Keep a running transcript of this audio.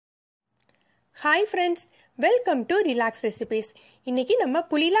Hi friends, welcome to Relax Recipes. இன்னைக்கு நம்ம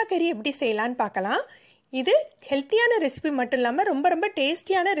புலிலா கறி எப்படி செய்யலாம்னு பார்க்கலாம். இது ஹெல்த்தியான ரெசிபி மட்டும் இல்லாம ரொம்ப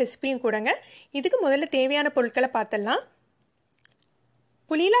டேஸ்டியான ரெசிபியும் கூடங்க. இதுக்கு முதல்ல தேவையான பொருட்களை பார்த்தலாம்.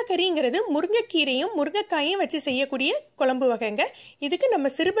 புலிலா கறிங்கிறது முருங்கைக்கீரையும் முருங்கைக்காயும் வச்சு செய்யக்கூடிய குழம்பு வகைங்க. இதுக்கு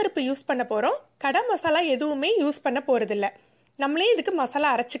நம்ம சிறுபருப்பு யூஸ் பண்ண போறோம். கடை மசாலா எதுவுமே யூஸ் பண்ண போறதில்ல. நம்மளே இதுக்கு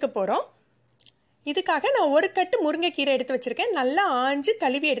மசாலா அரைச்சுக்க போறோம். இதுக்காக நான் ஒரு கட்டு முருங்கைக்கீரை எடுத்து வச்சிருக்கேன். நல்லா ஆஞ்சு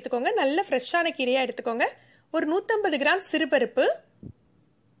கழுவி எடுத்துக்கோங்க. நல்ல ஃப்ரெஷ்ஷான கீரையா எடுத்துக்கோங்க. ஒரு 150 கிராம் சிறுபருப்பு,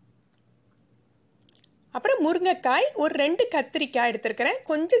 அப்புறம் முருங்கைக்காய், ஒரு 2 கத்திரிக்காய் எடுத்திருக்கிறேன்,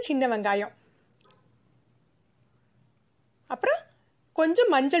 கொஞ்சம் சின்ன வெங்காயம், அப்புறம்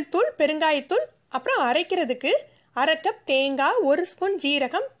கொஞ்சம் மஞ்சள் தூள், பெருங்காயத்தூள், அப்புறம் அரைக்கிறதுக்கு 1/2 கப் தேங்காய், 1 ஸ்பூன்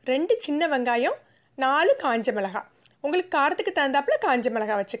ஜீரகம், 2 சின்ன வெங்காயம், 4 காஞ்ச மிளகாய். உங்களுக்கு காரத்துக்கு தகுந்தாப்புல காஞ்ச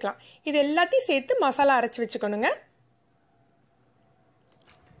மிளகாய் வச்சுக்கலாம். இது எல்லாத்தையும் சேர்த்து மசாலா அரைச்சி வச்சுக்கணுங்க.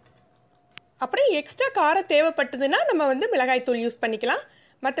 அப்புறம் எக்ஸ்ட்ரா காரம் தேவைப்பட்டதுன்னா நம்ம மிளகாய் தூள் யூஸ் பண்ணிக்கலாம்.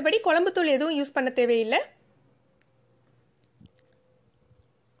 மற்றபடி குழம்பு தூள் எதுவும் யூஸ் பண்ண தேவையில்லை.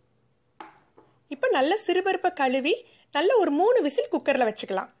 இப்போ நல்ல சிறுபருப்பை கழுவி நல்ல ஒரு 3 விசில் குக்கரில்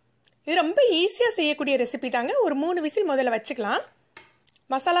வச்சுக்கலாம். இது ரொம்ப ஈஸியாக செய்யக்கூடிய ரெசிபி தாங்க. ஒரு 3 விசில் முதல்ல வச்சுக்கலாம்.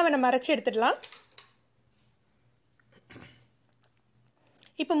 மசாலாவை நம்ம அரைச்சி எடுத்துடலாம்.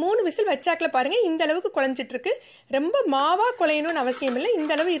 இப்போ 3 விசில் வச்சாக்கல பாருங்க, இந்த அளவுக்கு குழஞ்சிட்டு இருக்கு. ரொம்ப மாவா குழையணும்னு அவசியம் இல்லை,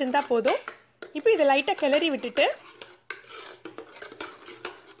 இந்த அளவு இருந்தால் போதும். இப்போ இதை லைட்டாக கிளறி விட்டுட்டு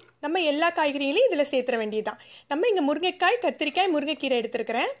நம்ம எல்லா காய்கறிகளையும் இதில் சேர்த்துற வேண்டியதுதான். நம்ம இங்கே முருங்கைக்காய், கத்திரிக்காய், முருங்கைக்கீரை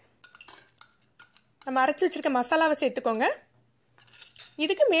எடுத்துருக்கிறேன். நம்ம அரைச்சி வச்சிருக்க மசாலாவை சேர்த்துக்கோங்க.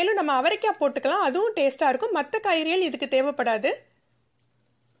 இதுக்கு மேலும் நம்ம அவரைக்காய் போட்டுக்கலாம், அதுவும் டேஸ்ட்டாக இருக்கும். மற்ற காய்கறிகள் இதுக்கு தேவைப்படாது.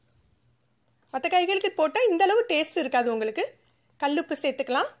 மற்ற காய்கறிகளுக்கு போட்டால் இந்த அளவு டேஸ்ட் இருக்காது உங்களுக்கு. கல்லுப்பு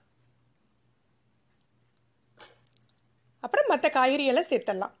சேர்த்துக்கலாம். அப்புறம் மற்ற காய்கறிகளை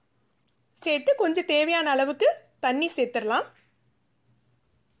சேர்த்துடலாம். சேர்த்து கொஞ்சம் தேவையான அளவுக்கு தண்ணி சேர்த்துடலாம்.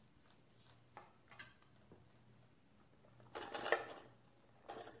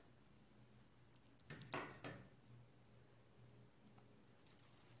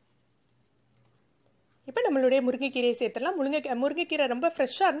 இப்போ நம்மளுடைய முருங்கைக்கீரையை சேர்த்துடலாம். முருங்கைக்கீரை ரொம்ப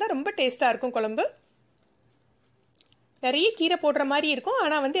ஃப்ரெஷ்ஷாக இருந்தால் ரொம்ப டேஸ்ட்டாக இருக்கும் குழம்பு. நிறைய கீரை போடுற மாதிரி இருக்கும்,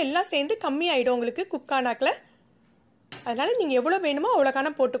 ஆனால் எல்லாம் சேர்ந்து கம்மியாயிடும் உங்களுக்கு குக் ஆனாக்கில். அதனால் நீங்கள் எவ்வளோ வேணுமோ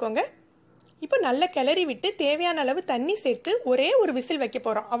அவ்வளோக்கான போட்டுக்கோங்க. இப்போ நல்லா கிளறி விட்டு தேவையான அளவு தண்ணி சேர்த்து ஒரே ஒரு விசில் வைக்க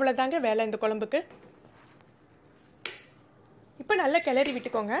போகிறோம். அவ்வளோதாங்க வேலை இந்த குழம்புக்கு. இப்போ நல்லா கிளறி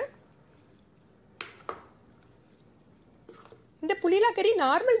விட்டுக்கோங்க. இந்த புளிலா கறி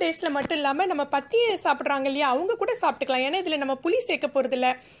நார்மல் டேஸில் மட்டும் இல்லாமல் நம்ம பத்தியை சாப்பிட்றாங்க இல்லையா, அவங்க கூட சாப்பிட்டுக்கலாம். ஏன்னா இதில் நம்ம புளி சேர்க்க போகிறதில்ல,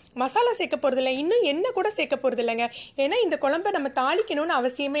 மசாலா சேர்க்க போகிறதில்ல, இன்னும் எண்ணெய் கூட சேர்க்க போகிறதில்லைங்க. ஏன்னா இந்த குழம்பை நம்ம தாளிக்கணும்னு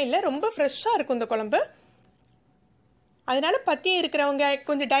அவசியமே இல்லை. ரொம்ப ஃப்ரெஷ்ஷாக இருக்கும் இந்த குழம்பு. அதனால பத்தியம் இருக்கிறவங்க,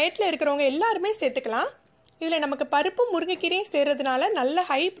 கொஞ்சம் டயட்டில் இருக்கிறவங்க எல்லாருமே சேர்த்துக்கலாம். இதில் நமக்கு பருப்பும் முருங்கைக்கீரையும் சேர்றதுனால நல்ல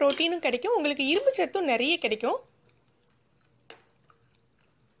ஹை ப்ரோட்டீனும் கிடைக்கும், உங்களுக்கு இரும்பு சத்தும் நிறைய கிடைக்கும்.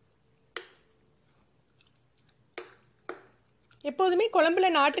 எப்போதுமே குழம்புல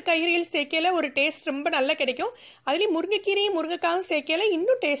நாட்டு காய்கறிகள் சேர்க்கையில ஒரு டேஸ்ட் ரொம்ப நல்லா கிடைக்கும். அதுலேயும் முருங்கைக்கீரையும் முருங்கைக்காயும் சேர்க்கையில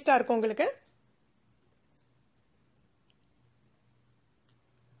இன்னும் டேஸ்டாக இருக்கும் உங்களுக்கு.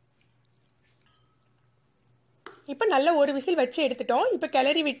 இப்போ நல்ல ஒரு விசில் வச்சு எடுத்துட்டோம். இப்போ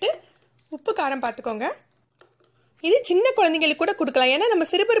கிளறி விட்டு உப்பு காரம் பார்த்துக்கோங்க. இது சின்ன குழந்தைங்களுக்கு கூட கொடுக்கலாம், ஏன்னா நம்ம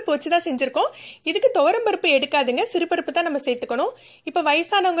சிறுபருப்பு வச்சு தான் செஞ்சுருக்கோம். இதுக்கு துவரம்பருப்பு எடுக்காதுங்க, சிறுபருப்பு தான் நம்ம சேர்த்துக்கணும். இப்போ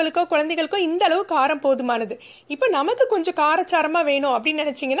வயசானவங்களுக்கோ குழந்தைகளுக்கோ இந்த அளவு காரம் போதுமானது. இப்போ நமக்கு கொஞ்சம் காரச்சாரமாக வேணும் அப்படின்னு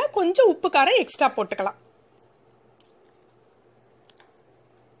நினச்சிங்கன்னா கொஞ்சம் உப்பு காரம் எக்ஸ்ட்ரா போட்டுக்கலாம்.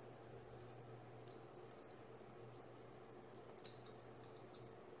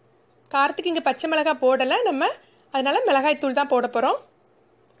 காரத்துக்கு இங்கே பச்சை மிளகாய் போடலை நம்ம, அதனால மிளகாய் தூள் தான் போட போகிறோம்.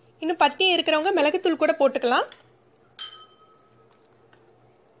 இன்னும் பத்தியம் இருக்கிறவங்க மிளகுத்தூள் கூட போட்டுக்கலாம்.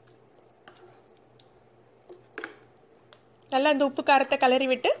 நல்லா அந்த உப்பு காரத்தை கிளறி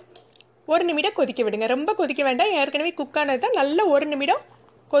விட்டு 1 நிமிடம் கொதிக்க விடுங்க. ரொம்ப கொதிக்க வேண்டாம், ஏற்கனவே குக் ஆனது தான். நல்ல 1 நிமிடம்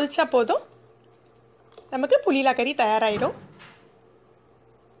கொதிச்சா போதும், நமக்கு புளிலா கறி தயாராகிடும்.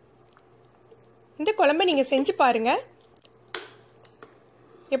 இந்த குழம்பை நீங்கள் செஞ்சு பாருங்க,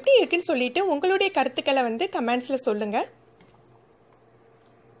 எப்படி இருக்குன்னு சொல்லிட்டு உங்களுடைய கருத்துக்களை கமெண்ட்ஸில் சொல்லுங்க.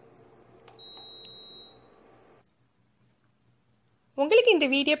 உங்களுக்கு இந்த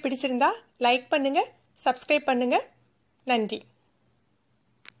வீடியோ பிடிச்சிருந்தா லைக் பண்ணுங்க, சப்ஸ்கிரைப் பண்ணுங்க. நன்றி.